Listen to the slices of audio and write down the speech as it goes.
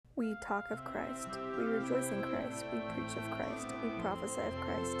We talk of Christ, we rejoice in Christ, we preach of Christ, we prophesy of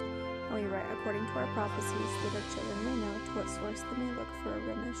Christ, and we write according to our prophecies that our children may know to what source they may look for a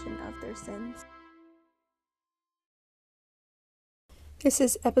remission of their sins. This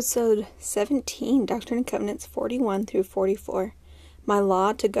is episode 17, Doctrine and Covenants 41 through 44, My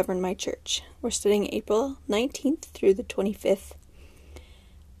Law to Govern My Church. We're studying April 19th through the 25th.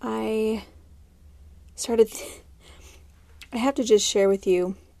 I have to just share with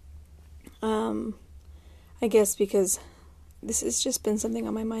you, I guess because this has just been something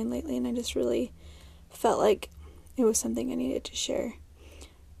on my mind lately, and I just really felt like it was something I needed to share.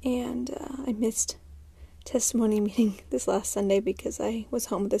 And I missed testimony meeting this last Sunday because I was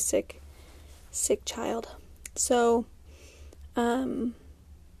home with a sick child. So, I'm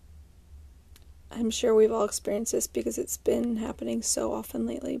sure we've all experienced this because it's been happening so often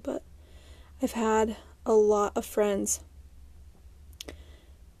lately, but I've had a lot of friends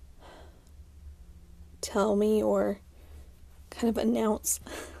tell me or kind of announce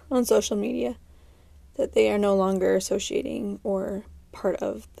on social media that they are no longer associating or part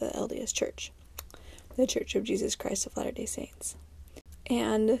of the LDS Church, the Church of Jesus Christ of Latter-day Saints.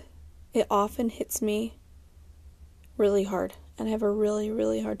 And it often hits me really hard, and I have a really,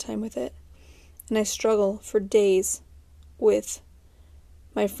 really hard time with it. And I struggle for days with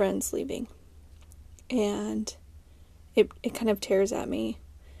my friends leaving. And it kind of tears at me.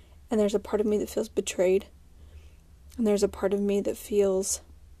 And there's a part of me that feels betrayed. And there's a part of me that feels,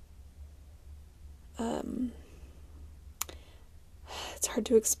 it's hard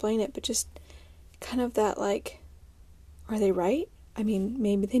to explain it, but just kind of that, like, are they right? I mean,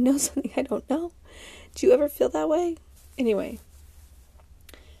 maybe they know something I don't know. Do you ever feel that way? Anyway.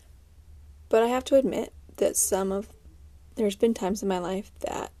 But I have to admit that there's been times in my life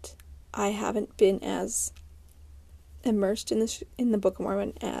that I haven't been as immersed in the Book of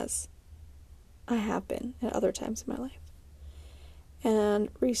Mormon as I have been at other times in my life. And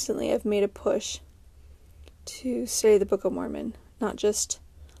recently I've made a push to study the Book of Mormon, not just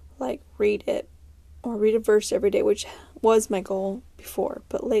like read it or read a verse every day, which was my goal before,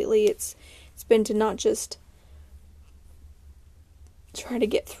 but lately it's been to not just try to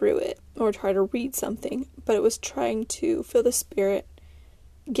get through it or try to read something, but it was trying to feel the Spirit,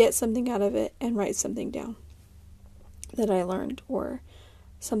 get something out of it, and write something down that I learned or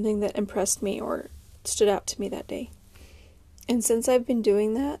something that impressed me or stood out to me that day. And since I've been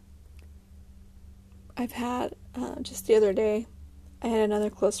doing that, I've had, just the other day, I had another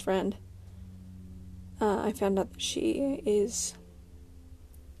close friend. I found out that she is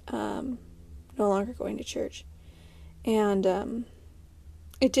no longer going to church. And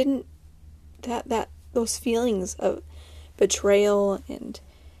it didn't, those feelings of betrayal and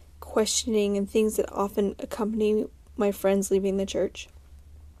questioning and things that often accompany my friends leaving the church.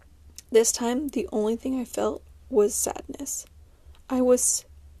 This time, the only thing I felt was sadness. I was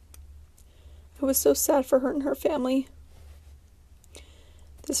so sad for her and her family.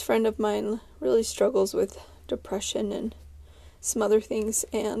 This friend of mine really struggles with depression and some other things,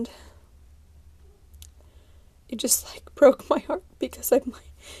 and it just broke my heart because in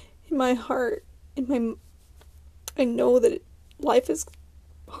my heart, I know that life is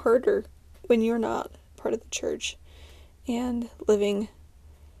harder when you're not part of the church and living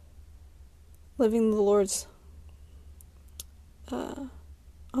the Lord's on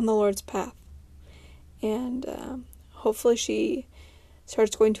the Lord's path. And hopefully she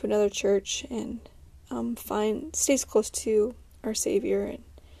starts going to another church and stays close to our Savior and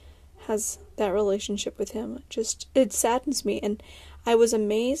has that relationship with Him. It saddens me, and I was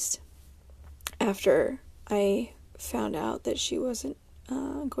amazed after I found out that she wasn't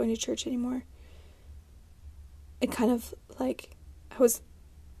going to church anymore. It kind of I was,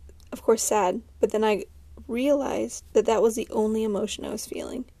 of course, sad, but then I realized that was the only emotion I was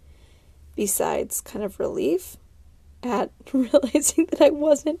feeling, besides kind of relief at realizing that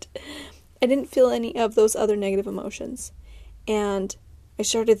I didn't feel any of those other negative emotions. And I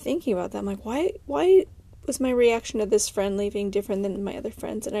started thinking about that. I'm like, why was my reaction to this friend leaving different than my other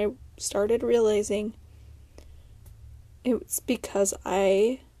friends? And I started realizing it's because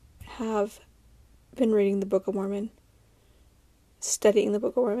I have been reading the Book of Mormon, studying the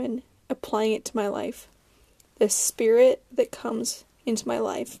Book of Mormon, applying it to my life. The Spirit that comes into my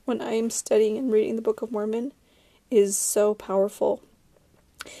life when I am studying and reading the Book of Mormon is so powerful.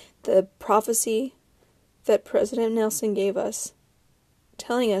 The prophecy that President Nelson gave us,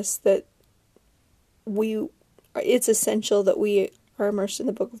 telling us that it's essential that we are immersed in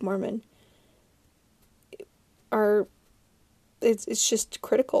the Book of Mormon, it's just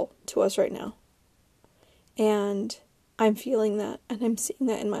critical to us right now. And I'm feeling that, and I'm seeing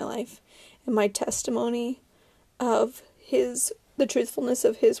that in my life. And my testimony of the truthfulness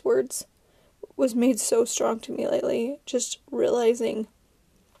of his words was made so strong to me lately. Just realizing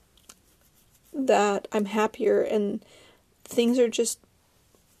that I'm happier and things are just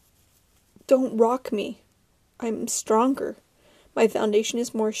don't rock me. I'm stronger. My foundation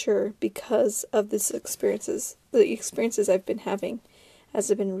is more sure because of the experiences I've been having as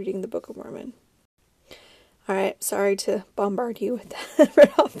I've been reading the Book of Mormon. Alright, sorry to bombard you with that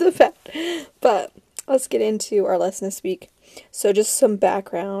right off the bat, but let's get into our lesson this week. So just some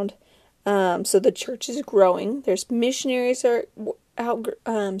background. So the church is growing. There's missionaries are out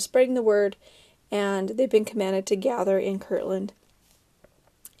spreading the word, and they've been commanded to gather in Kirtland.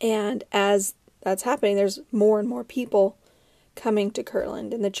 And as that's happening, there's more and more people coming to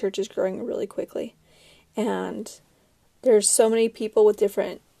Kirtland, and the church is growing really quickly. And there's so many people with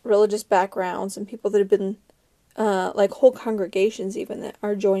different religious backgrounds and people that have been, like whole congregations even, that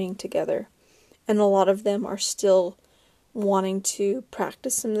are joining together. And a lot of them are still wanting to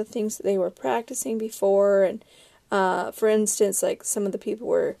practice some of the things that they were practicing before. And, for instance, like some of the people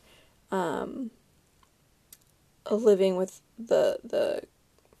were, living with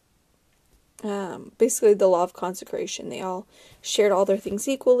basically the law of consecration. They all shared all their things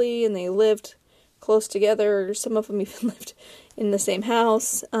equally, and they lived close together. Some of them even lived in the same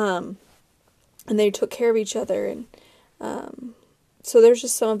house, and they took care of each other. And so there's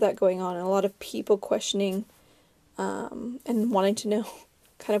just some of that going on, and a lot of people questioning and wanting to know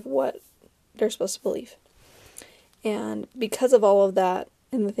kind of what they're supposed to believe. And because of all of that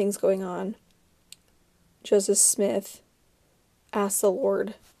and the things going on, Joseph Smith asked the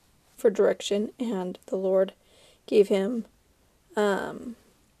Lord for direction, and the Lord gave him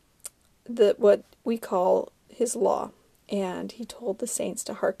what we call his law, and he told the saints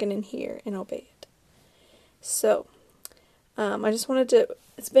to hearken and hear and obey it. So I just wanted to,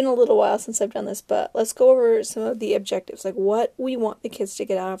 it's been a little while since I've done this, but let's go over some of the objectives, like what we want the kids to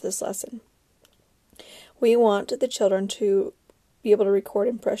get out of this lesson. We want the children to be able to record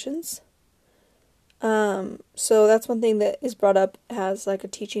impressions. So that's one thing that is brought up as like a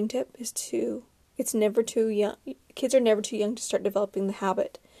teaching tip, is it's never too young. Kids are never too young to start developing the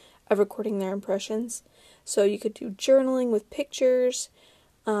habit of recording their impressions. So you could do journaling with pictures.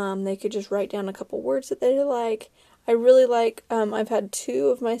 They could just write down a couple words that they like. I really like, I've had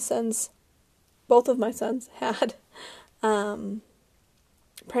both of my sons had,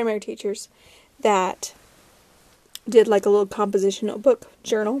 primary teachers that did like a little composition notebook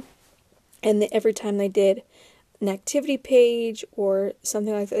journal. And every time they did an activity page or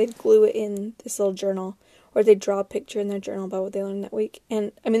something like that, they'd glue it in this little journal, or they'd draw a picture in their journal about what they learned that week.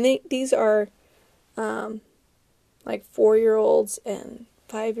 And I mean, these are like 4-year-olds and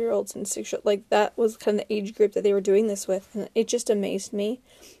 5-year-olds and 6-year-olds. Like that was kind of the age group that they were doing this with, and it just amazed me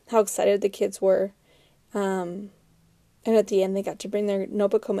how excited the kids were. And at the end, they got to bring their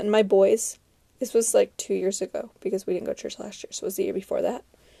notebook home. And my boys, this was like 2 years ago because we didn't go to church last year, so it was the year before that.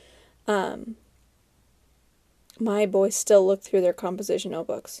 My boys still look through their composition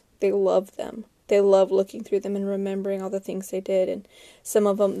notebooks. They love them. They love looking through them and remembering all the things they did. And some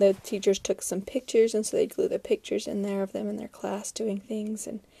of them, the teachers took some pictures, and so they glue the pictures in there of them in their class doing things.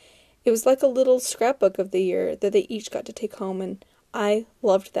 And it was like a little scrapbook of the year that they each got to take home, and I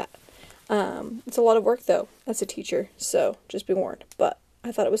loved that. It's a lot of work, though, as a teacher, so just be warned. But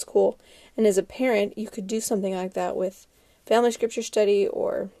I thought it was cool. And as a parent, you could do something like that with family scripture study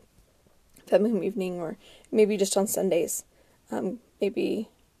or family evening, or maybe just on Sundays. Maybe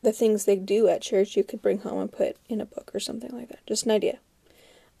the things they do at church you could bring home and put in a book or something like that. Just an idea.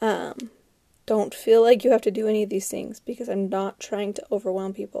 Don't feel like you have to do any of these things, because I'm not trying to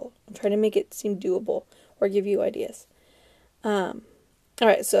overwhelm people. I'm trying to make it seem doable or give you ideas.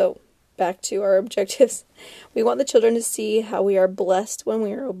 Alright, so back to our objectives. We want the children to see how we are blessed when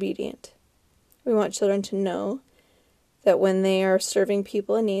we are obedient. We want children to know that when they are serving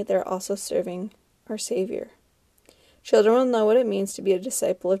people in need, they're also serving our Savior. Children will know what it means to be a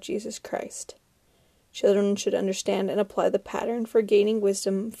disciple of Jesus Christ. Children should understand and apply the pattern for gaining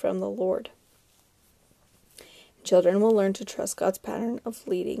wisdom from the Lord. Children will learn to trust God's pattern of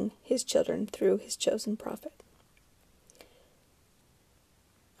leading His children through His chosen prophet.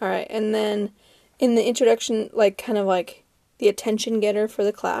 Alright, and then in the introduction, like kind of like the attention getter for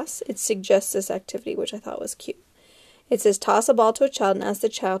the class, it suggests this activity, which I thought was cute. It says, toss a ball to a child and ask the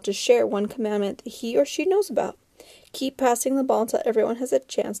child to share one commandment that he or she knows about. Keep passing the ball until everyone has a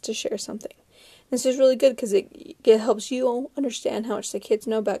chance to share something. This is really good because it helps you understand how much the kids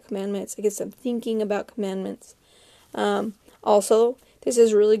know about commandments. It gets them thinking about commandments. Also, this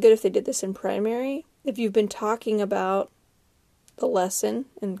is really good if they did this in primary, if you've been talking about the lesson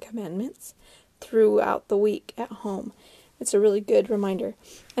and commandments throughout the week at home. It's a really good reminder.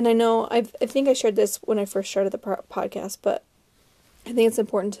 And I know, I think I shared this when I first started the podcast, but I think it's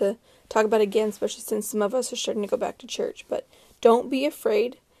important to talk about it again, especially since some of us are starting to go back to church. But don't be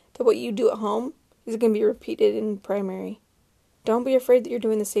afraid that what you do at home is going to be repeated in primary. Don't be afraid that you're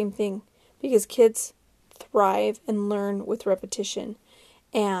doing the same thing, because kids thrive and learn with repetition,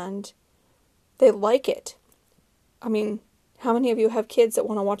 and they like it. I mean, how many of you have kids that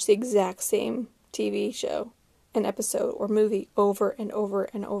want to watch the exact same TV show, an episode, or movie over and over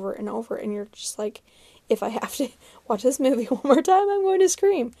and over and over, and you're just like, if I have to watch this movie one more time, I'm going to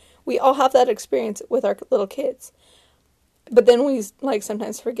scream. We all have that experience with our little kids. But then we,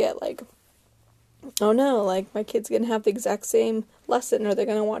 sometimes forget, oh no, my kid's going to have the exact same lesson, or they're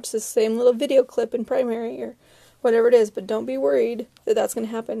going to watch the same little video clip in primary, or whatever it is. But don't be worried that that's going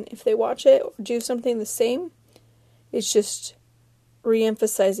to happen. If they watch it or do something the same, it's just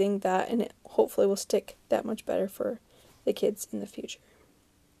re-emphasizing that, and it hopefully will stick that much better for the kids in the future.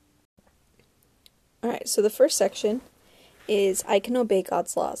 Alright, so the first section is I can obey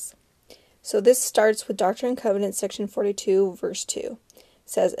God's laws. So this starts with Doctrine and Covenants, section 42, verse 2. It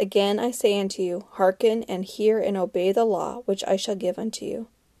says, Again I say unto you, hearken and hear and obey the law which I shall give unto you.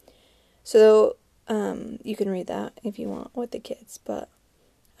 So you can read that if you want with the kids, but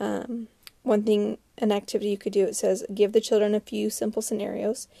one thing, an activity you could do, it says, give the children a few simple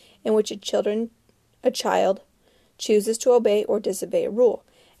scenarios in which a child chooses to obey or disobey a rule.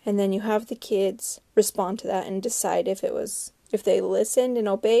 And then you have the kids respond to that and decide if they listened and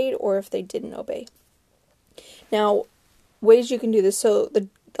obeyed or if they didn't obey. Now, ways you can do this. So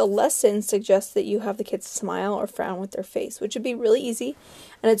the lesson suggests that you have the kids smile or frown with their face, which would be really easy.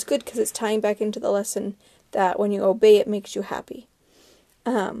 And it's good because it's tying back into the lesson that when you obey, it makes you happy.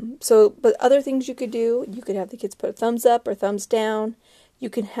 But other things you could do, you could have the kids put a thumbs up or thumbs down.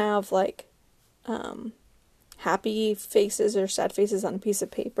 You can have happy faces or sad faces on a piece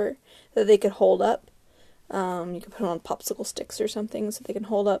of paper that they could hold up. You could put them on popsicle sticks or something so they can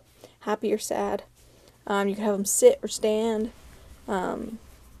hold up happy or sad. You could have them sit or stand,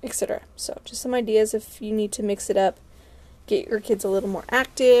 etc. So just some ideas if you need to mix it up, get your kids a little more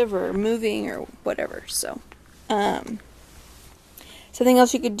active or moving or whatever. So, something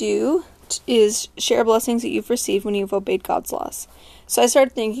else you could do is share blessings that you've received when you've obeyed God's laws. So I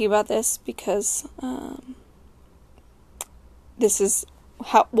started thinking about this because this is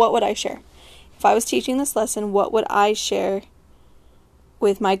what would I share? If I was teaching this lesson, what would I share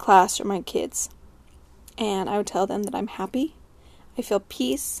with my class or my kids? And I would tell them that I'm happy, I feel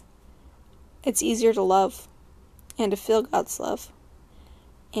peace, it's easier to love and to feel God's love.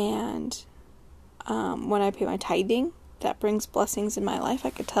 And when I pay my tithing, that brings blessings in my life.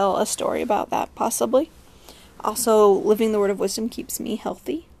 I could tell a story about that, possibly. Also, living the word of wisdom keeps me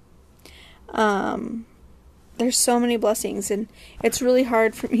healthy. There's so many blessings, and it's really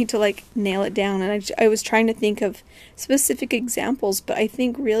hard for me to, nail it down. And I was trying to think of specific examples, but I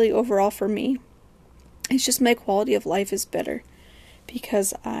think really overall for me, it's just my quality of life is better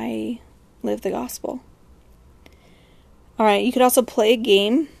because I live the gospel. Alright, you could also play a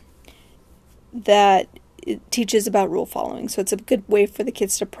game that it teaches about rule following. So it's a good way for the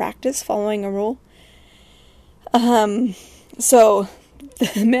kids to practice following a rule. So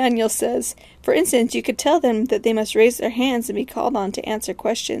the manual says, for instance, you could tell them that they must raise their hands and be called on to answer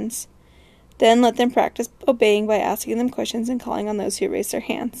questions. Then let them practice obeying by asking them questions and calling on those who raise their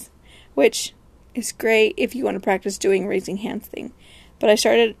hands, which is great if you want to practice doing raising hands thing. But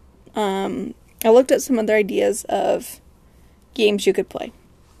I looked at some other ideas of games you could play.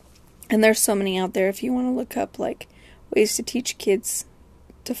 And there's so many out there if you want to look up, ways to teach kids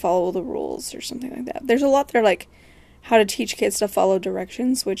to follow the rules or something like that. There's a lot that are, how to teach kids to follow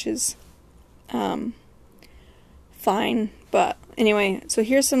directions, which is, fine. But anyway, so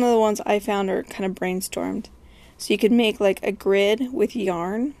here's some of the ones I found are kind of brainstormed. So you could make, a grid with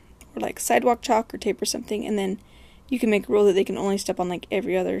yarn, or, sidewalk chalk or tape or something, and then you can make a rule that they can only step on,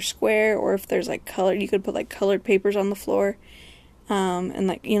 every other square, or if there's, colored, you could put, colored papers on the floor. And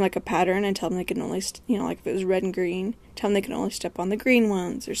a pattern, and tell them they can only, if it was red and green, tell them they can only step on the green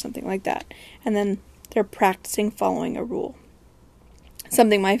ones or something like that. And then they're practicing following a rule.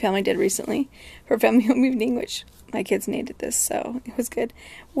 Something my family did recently for family home evening, which my kids needed this, so it was good.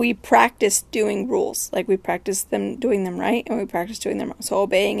 We practiced doing rules. We practiced them doing them right, and we practiced doing them wrong. So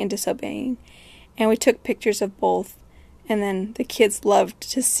obeying and disobeying. And we took pictures of both, and then the kids loved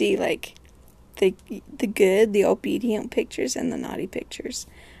to see, the good, the obedient pictures and the naughty pictures.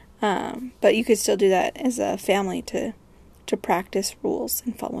 But you could still do that as a family to practice rules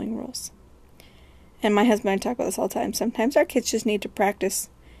and following rules. and my husband and I talk about this all the time, sometimes our kids just need to practice.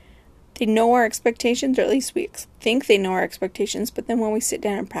 They know our expectations, or at least we think they know our expectations, but then when we sit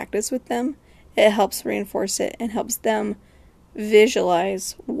down and practice with them, it helps reinforce it and helps them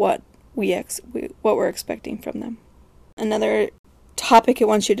visualize what we're expecting from them. Another topic it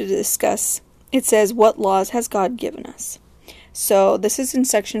wants you to discuss, it says, what laws has God given us? So this is in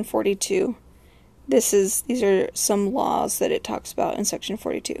section 42. These are some laws that it talks about in section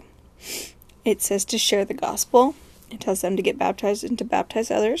 42. It says to share the gospel. It tells them to get baptized and to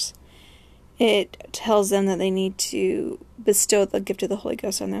baptize others. It tells them that they need to bestow the gift of the Holy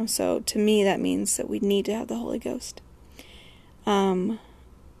Ghost on them. So to me, that means that we need to have the Holy Ghost. They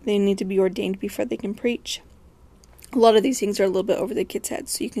need to be ordained before they can preach. A lot of these things are a little bit over the kids'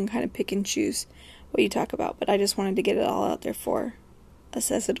 heads, so you can kind of pick and choose what you talk about. But I just wanted to get it all out there for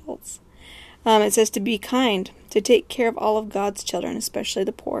us as adults. It says to be kind, to take care of all of God's children, especially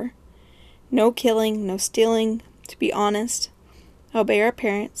the poor. No killing, no stealing, to be honest. Obey our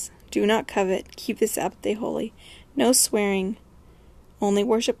parents. Do not covet. Keep the Sabbath day holy. No swearing. Only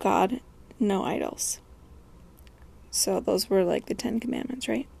worship God. No idols. So those were like the 10 Commandments,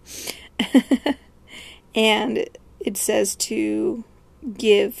 right? And it says to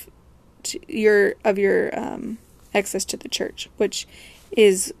give your excess to the church, which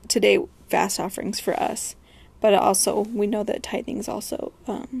is today fast offerings for us. But also, we know that tithing is also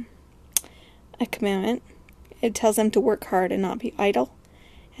a commandment. It tells them to work hard and not be idle,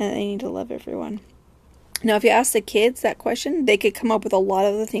 and they need to love everyone. Now, if you ask the kids that question, they could come up with a lot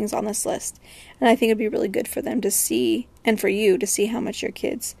of the things on this list. And I think it'd be really good for them to see, and for you to see how much your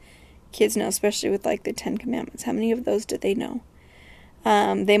kids know, especially with like the 10 Commandments. How many of those do they know?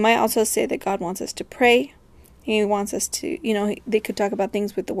 They might also say that God wants us to pray. He wants us to, they could talk about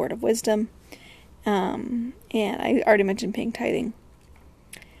things with the word of wisdom. And I already mentioned paying tithing.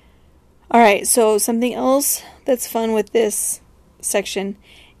 All right, so something else that's fun with this section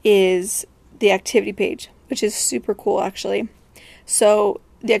is the activity page, which is super cool, actually. So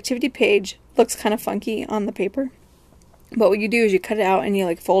the activity page looks kind of funky on the paper, but what you do is you cut it out and you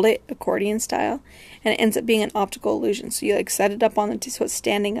like fold it accordion style, and it ends up being an optical illusion. So you like set it up on so it's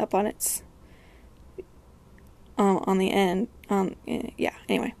standing up on its on the end.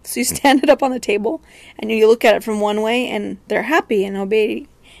 Anyway, so you stand it up on the table and you look at it from one way and they're happy and obeying,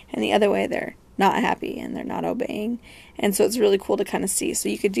 and the other way they're not happy and they're not obeying. And so it's really cool to kind of see. So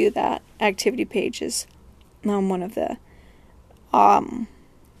you could do that. Activity page is one of the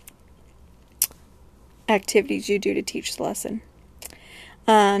activities you do to teach the lesson.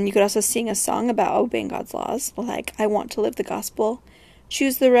 You could also sing a song about obeying God's laws, like I want to live the gospel,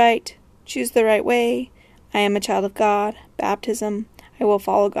 choose the right way, I am a child of God, baptism, I will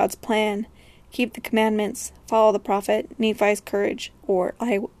follow God's plan, keep the commandments, follow the prophet, Nephi's courage, or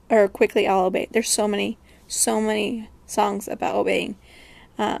quickly I'll obey. There's so many songs about obeying.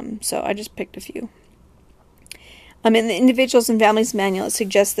 So I just picked a few. In the Individuals and Families Manual, it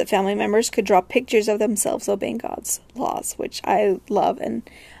suggests that family members could draw pictures of themselves obeying God's laws, which I love. And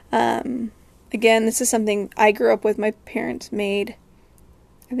again, this is something I grew up with. My parents made.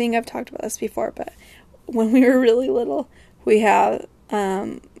 I think I've talked about this before, but when we were really little, we had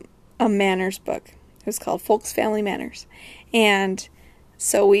a manners book. It was called Folks Family Manners. And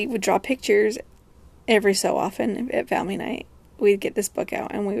so we would draw pictures every so often at family night. We'd get this book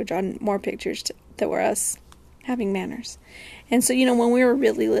out and we would draw more pictures that were us having manners. And so, when we were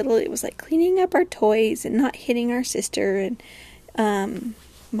really little, it was like cleaning up our toys and not hitting our sister and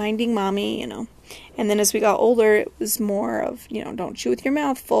minding mommy, And then as we got older, it was more of, don't chew with your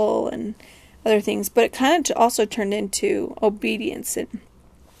mouth full and other things. But it kind of also turned into obedience and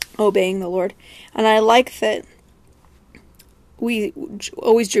obeying the Lord. And I like that we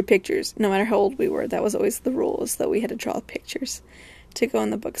always drew pictures, no matter how old we were. That was always the rule, is that we had to draw pictures to go in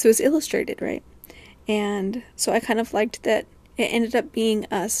the book. So it was illustrated, right? And so I kind of liked that it ended up being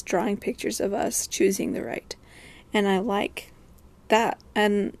us drawing pictures of us choosing the right. And I like that.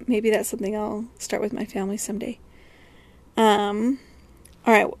 And maybe that's something I'll start with my family someday. All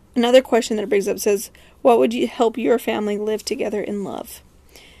right. Another question that it brings up says, what would you help your family live together in love?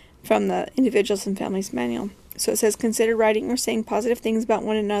 From the Individuals and Families Manual. So it says, consider writing or saying positive things about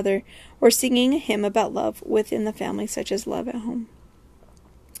one another, or singing a hymn about love within the family, such as love at home.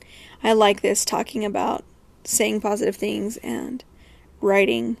 I like this, talking about saying positive things and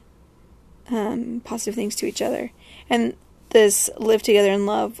writing positive things to each other. And this live together in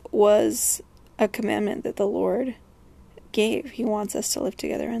love was a commandment that the Lord gave. He wants us to live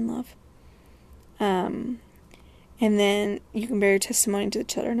together in love. And then you can bear your testimony to the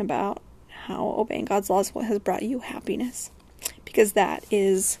children about how obeying God's laws has brought you happiness. Because that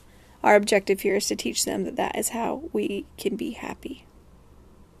is our objective here is to teach them that that is how we can be happy.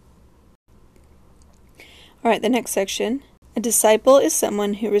 All right, the next section. A disciple is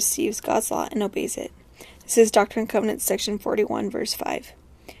someone who receives God's law and obeys it. This is Doctrine and Covenants, section 41, verse 5.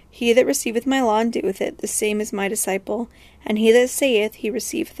 He that receiveth my law and doeth it, the same is my disciple. And he that saith he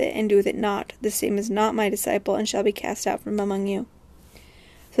receiveth it and doeth it not, the same is not my disciple, and shall be cast out from among you.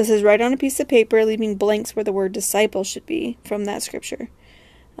 So this is write on a piece of paper, leaving blanks where the word disciple should be from that scripture.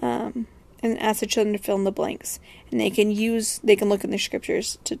 And ask the children to fill in the blanks. And they can look in the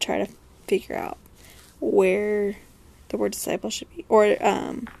scriptures to try to figure out where the word disciple should be. Or you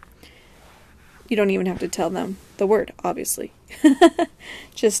don't even have to tell them the word, obviously.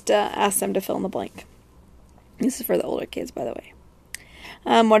 Just ask them to fill in the blank. This is for the older kids, by the way.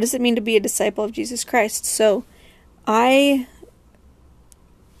 What does it mean to be a disciple of Jesus Christ? So,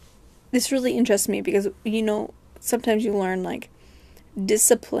 this really interests me because, sometimes you learn,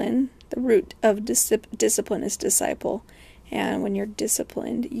 discipline. The root of discipline is disciple. And when you're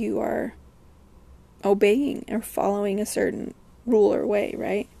disciplined, you are obeying or following a certain rule or way,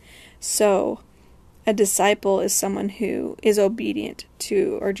 right? So, a disciple is someone who is obedient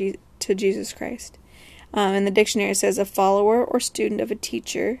to Jesus Christ. And the dictionary says a follower or student of a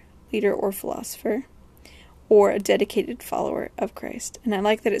teacher, leader, or philosopher, or a dedicated follower of Christ. And I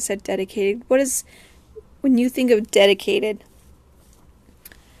like that it said dedicated. When you think of dedicated,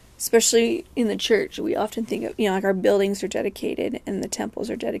 especially in the church, we often think of, our buildings are dedicated and the temples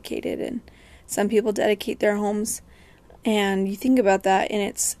are dedicated, and some people dedicate their homes, and you think about that, and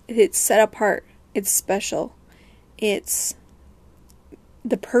it's set apart, it's special, it's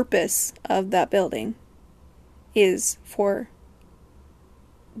the purpose of that building is for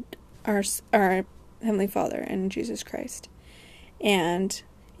our Heavenly Father and Jesus Christ. And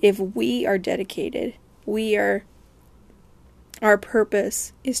if we are dedicated, our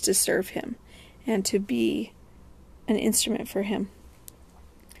purpose is to serve Him and to be an instrument for Him.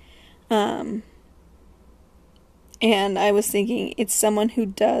 And I was thinking, it's someone who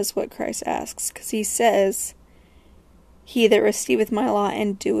does what Christ asks, because He says, he that receiveth my law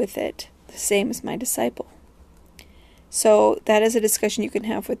and doeth it, the same is my disciple. So that is a discussion you can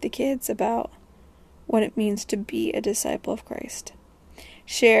have with the kids about what it means to be a disciple of Christ.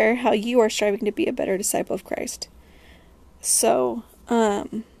 Share how you are striving to be a better disciple of Christ. So,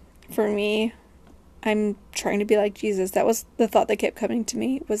 for me, I'm trying to be like Jesus. That was the thought that kept coming to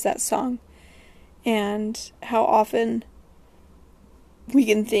me, was that song. And how often we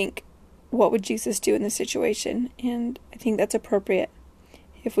can think, what would Jesus do in this situation? And I think that's appropriate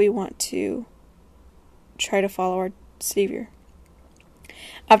if we want to try to follow our Savior.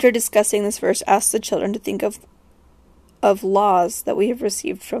 After discussing this verse, ask the children to think of laws that we have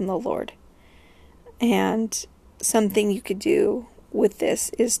received from the Lord. And something you could do with this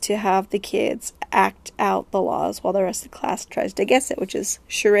is to have the kids act out the laws while the rest of the class tries to guess it, which is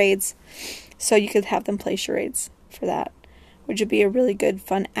charades. So you could have them play charades for that, which would be a really good,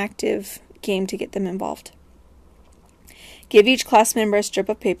 fun, active game to get them involved. Give each class member a strip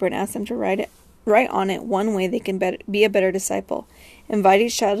of paper and ask them to write on it one way they can be a better disciple. Invite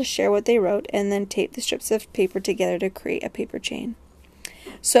each child to share what they wrote, and then tape the strips of paper together to create a paper chain.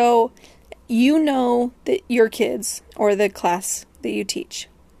 So, that your kids, or the class that you teach,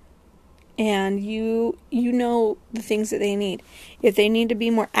 and you know the things that they need. If they need to be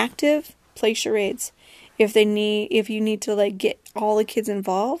more active, play charades. If you need to get all the kids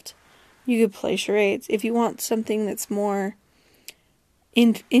involved, you could play charades. If you want something that's more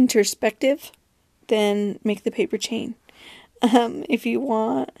introspective, then make the paper chain. If you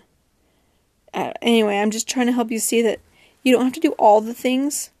want... anyway, I'm just trying to help you see that you don't have to do all the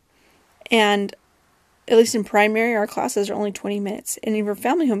things. And at least in primary, our classes are only 20 minutes. And in your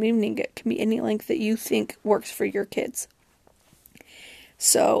family home evening, it can be any length that you think works for your kids.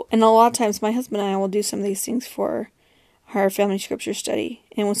 So, and a lot of times my husband and I will do some of these things for our family scripture study.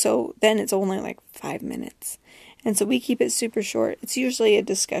 And so then it's only 5 minutes. And so we keep it super short. It's usually a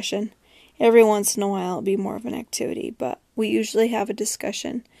discussion. Every once in a while it'll be more of an activity, but we usually have a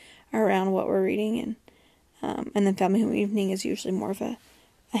discussion around what we're reading, and then family home evening is usually more of a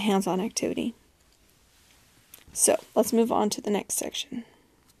hands-on activity. So let's move on to the next section.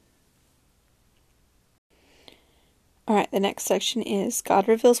 Alright, the next section is God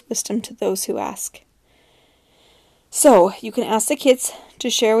reveals wisdom to those who ask. So, you can ask the kids to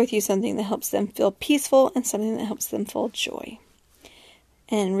share with you something that helps them feel peaceful and something that helps them feel joy.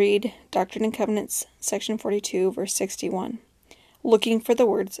 And read Doctrine and Covenants, section 42, verse 61. Looking for the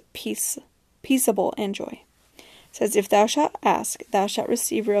words peaceable and joy. It says, if thou shalt ask, thou shalt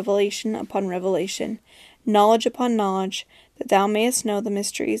receive revelation upon revelation, knowledge upon knowledge. that thou mayest know the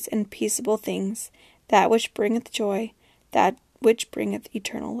mysteries and peaceable things, that which bringeth joy, that which bringeth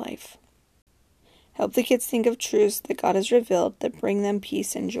eternal life. Help the kids think of truths that God has revealed that bring them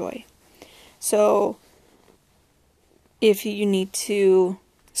peace and joy. So, if you need to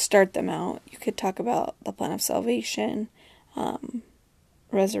start them out, you could talk about the plan of salvation,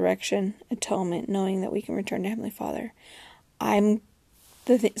 resurrection, atonement, knowing that we can return to Heavenly Father.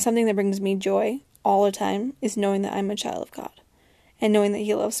 Something that brings me joy all the time is knowing that I'm a child of God and knowing that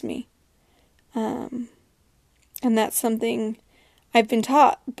He loves me. And that's something I've been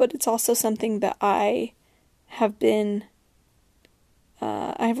taught, but it's also something that I have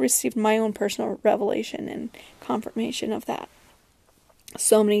received my own personal revelation and confirmation of that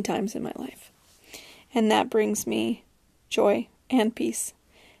so many times in my life. And that brings me joy and peace,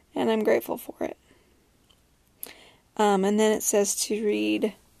 and I'm grateful for it. And then it says to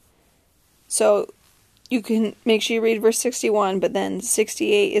read, so you can make sure you read verse 61, but then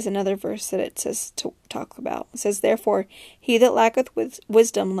 68 is another verse that it says to talk about. It says, therefore, he that lacketh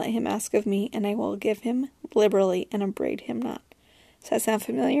wisdom, let him ask of me, and I will give him liberally, and upbraid him not. Does that sound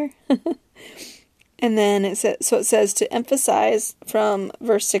familiar? And then it says to emphasize from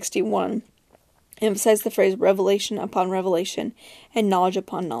verse 61, emphasize the phrase revelation upon revelation and knowledge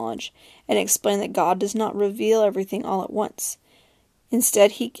upon knowledge, and explain that God does not reveal everything all at once.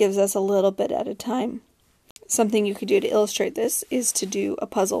 Instead, He gives us a little bit at a time. Something you could do to illustrate this is to do a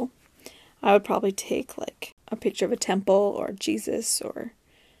puzzle. I would probably take like a picture of a temple or Jesus or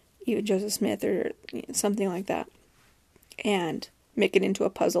even Joseph Smith or something like that, and make it into a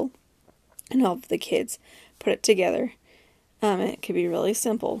puzzle and help the kids put it together. It could be really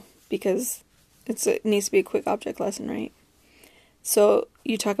simple because it needs to be a quick object lesson, right? So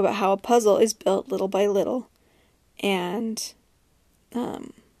you talk about how a puzzle is built little by little, and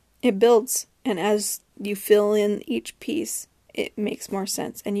it builds, and as you fill in each piece, it makes more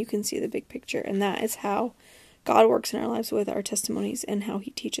sense, and you can see the big picture. And that is how God works in our lives with our testimonies and how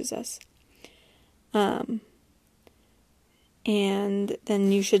He teaches us. And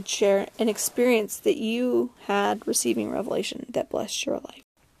then you should share an experience that you had receiving revelation that blessed your life.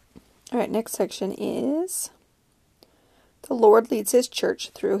 All right, next section is the Lord leads His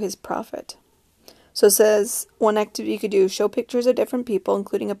church through His prophet. So it says, one activity you could do, show pictures of different people,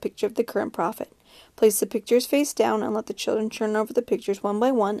 including a picture of the current prophet. Place the pictures face down and let the children turn over the pictures one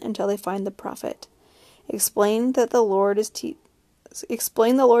by one until they find the prophet. Explain the Lord's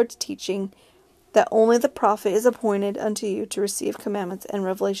teaching that only the prophet is appointed unto you to receive commandments and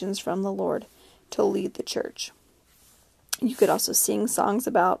revelations from the Lord to lead the church. You could also sing songs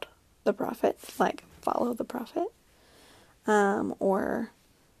about the prophet, like follow the prophet, or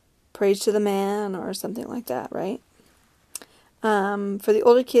praise to the man, or something like that, right? For the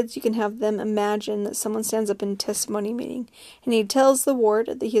older kids, you can have them imagine that someone stands up in a testimony meeting and he tells the ward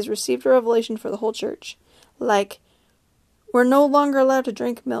that he has received a revelation for the whole church. Like, we're no longer allowed to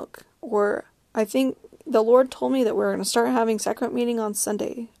drink milk, or I think the Lord told me that we're going to start having sacrament meeting on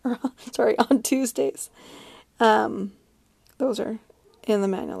on Tuesdays. Those are in the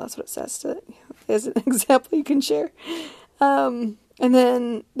manual. That's what it says as an example you can share. And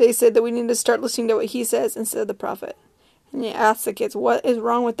then they said that we need to start listening to what he says instead of the prophet. And you ask the kids, what is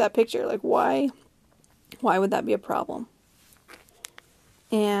wrong with that picture? Like, why would that be a problem?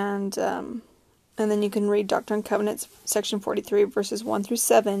 And then you can read Doctrine and Covenants, section 43, verses 1 through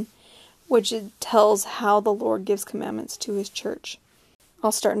 7, which it tells how the Lord gives commandments to His church.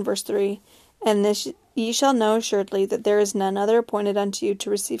 I'll start in verse 3. And this ye shall know assuredly that there is none other appointed unto you to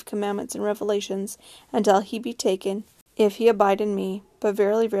receive commandments and revelations until He be taken, if he abide in me. But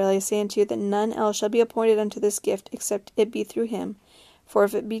verily, verily, I say unto you that none else shall be appointed unto this gift, except it be through Him. For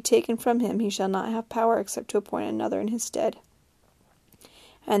if it be taken from Him, He shall not have power except to appoint another in His stead.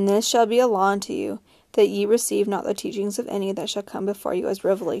 And this shall be a law unto you, that ye receive not the teachings of any that shall come before you as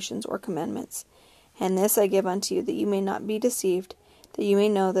revelations or commandments. And this I give unto you, that you may not be deceived, that you may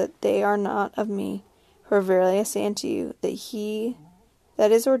know that they are not of me. For verily I say unto you, that he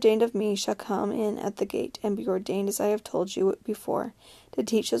that is ordained of me shall come in at the gate, and be ordained as I have told you before, to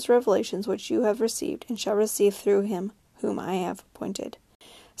teach those revelations which you have received, and shall receive through him whom I have appointed.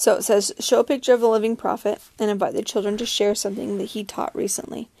 So it says, show a picture of a living prophet, and invite the children to share something that he taught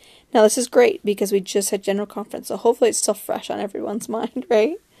recently. Now this is great, because we just had General Conference, so hopefully it's still fresh on everyone's mind,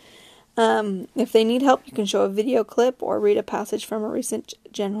 right? If they need help, you can show a video clip, or read a passage from a recent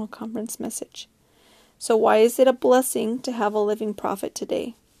General Conference message. So why is it a blessing to have a living prophet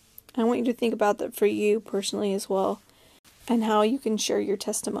today? I want you to think about that for you personally as well, and how you can share your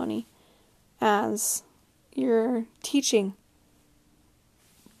testimony as you're teaching.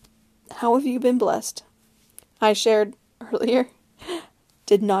 How have you been blessed? I shared earlier.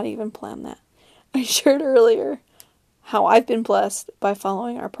 Did not even plan that. I shared earlier how I've been blessed by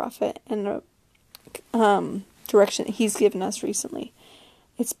following our prophet and the direction that he's given us recently.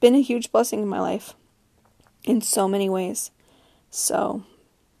 It's been a huge blessing in my life in so many ways. So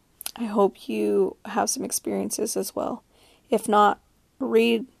I hope you have some experiences as well. If not,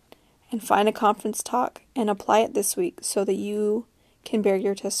 read and find a conference talk and apply it this week so that you can bear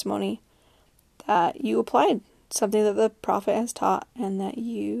your testimony that you applied something that the prophet has taught and that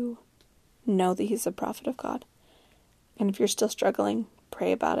you know that he's the prophet of God. And if you're still struggling,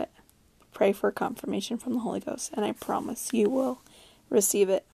 pray about it. Pray for confirmation from the Holy Ghost, and I promise you will receive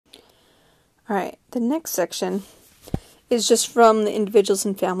it. Alright, the next section is just from the Individuals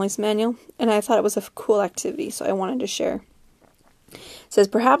and Families Manual, and I thought it was a cool activity, so I wanted to share. It says,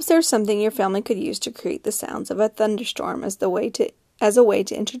 perhaps there's something your family could use to create the sounds of a thunderstorm as a way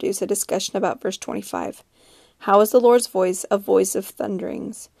to introduce a discussion about verse 25. How is the Lord's voice a voice of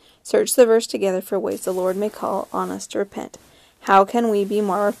thunderings? Search the verse together for ways the Lord may call on us to repent. How can we be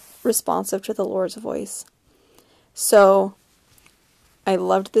more responsive to the Lord's voice? So, I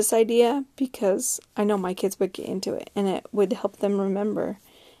loved this idea because I know my kids would get into it, and it would help them remember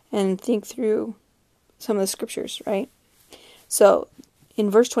and think through some of the scriptures, right? So,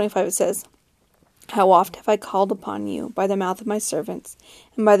 in verse 25 it says, how oft have I called upon you by the mouth of my servants,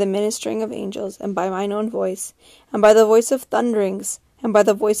 and by the ministering of angels, and by mine own voice, and by the voice of thunderings, and by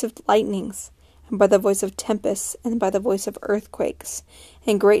the voice of lightnings, and by the voice of tempests, and by the voice of earthquakes,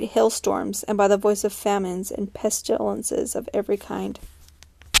 and great hailstorms, and by the voice of famines, and pestilences of every kind,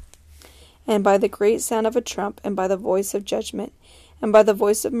 and by the great sound of a trump, and by the voice of judgment, and by the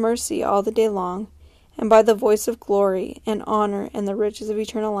voice of mercy all the day long, and by the voice of glory, and honor, and the riches of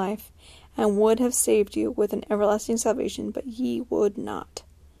eternal life, and would have saved you with an everlasting salvation, but ye would not.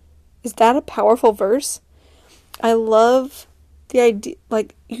 Is that a powerful verse? I love the idea,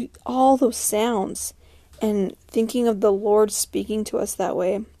 all those sounds, and thinking of the Lord speaking to us that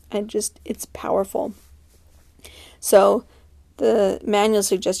way. It's powerful. So, the manual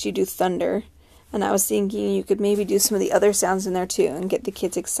suggests you do thunder, and I was thinking you could maybe do some of the other sounds in there too, and get the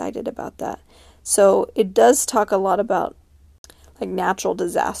kids excited about that. So, it does talk a lot about natural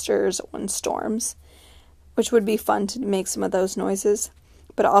disasters and storms, which would be fun to make some of those noises.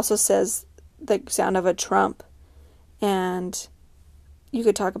 But it also says the sound of a trump, and you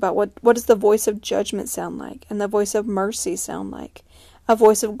could talk about what does the voice of judgment sound like, and the voice of mercy sound like, a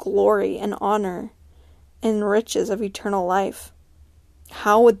voice of glory and honor and riches of eternal life.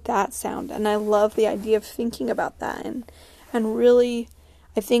 How would that sound? And I love the idea of thinking about that, and really,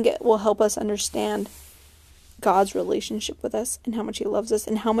 I think it will help us understand God's relationship with us, and how much he loves us,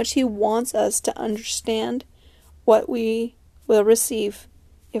 and how much he wants us to understand what we will receive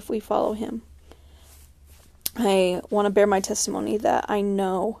if we follow him. I want to bear my testimony that I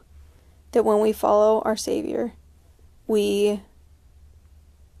know that when we follow our Savior, we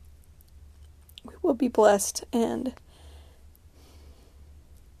will be blessed, and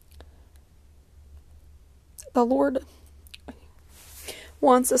the Lord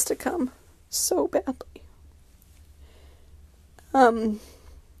wants us to come so badly.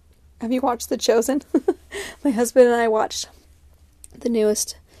 Have you watched The Chosen? My husband and I watched the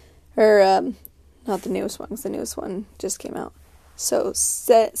newest, not the newest one, because the newest one just came out. So,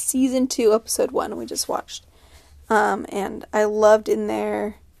 season 2, episode 1, we just watched. And I loved in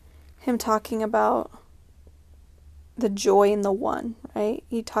there him talking about the joy in the one, right?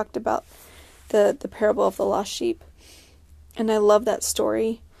 He talked about the parable of the lost sheep. And I love that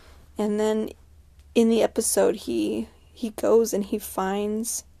story. And then in the episode, he goes and he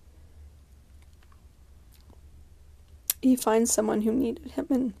finds someone who needed him,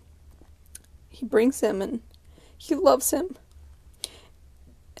 and he brings him, and he loves him.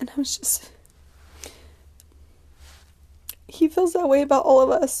 And he feels that way about all of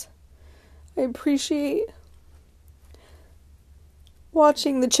us. I appreciate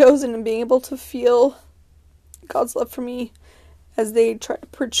watching The Chosen and being able to feel God's love for me as they try to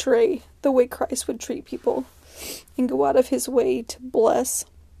portray the way Christ would treat people and go out of his way to bless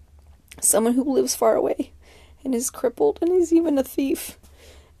someone who lives far away and is crippled and is even a thief.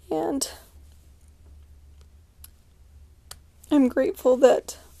 And I'm grateful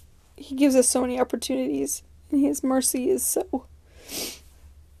that he gives us so many opportunities, and his mercy is so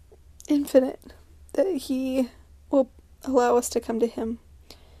infinite that he will allow us to come to him.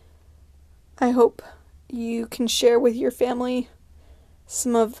 I hope you can share with your family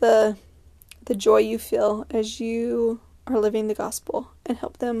some of the joy you feel as you are living the gospel, and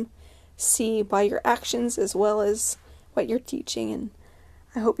help them see by your actions as well as what you're teaching. And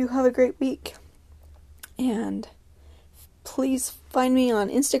I hope you have a great week. And please find me on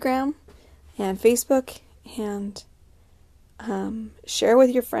Instagram and Facebook, and share with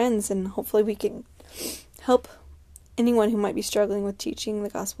your friends, and hopefully we can help anyone who might be struggling with teaching the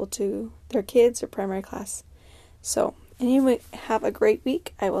gospel to their kids or primary class. So, anyway, have a great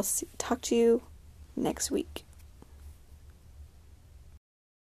week. I will talk to you next week.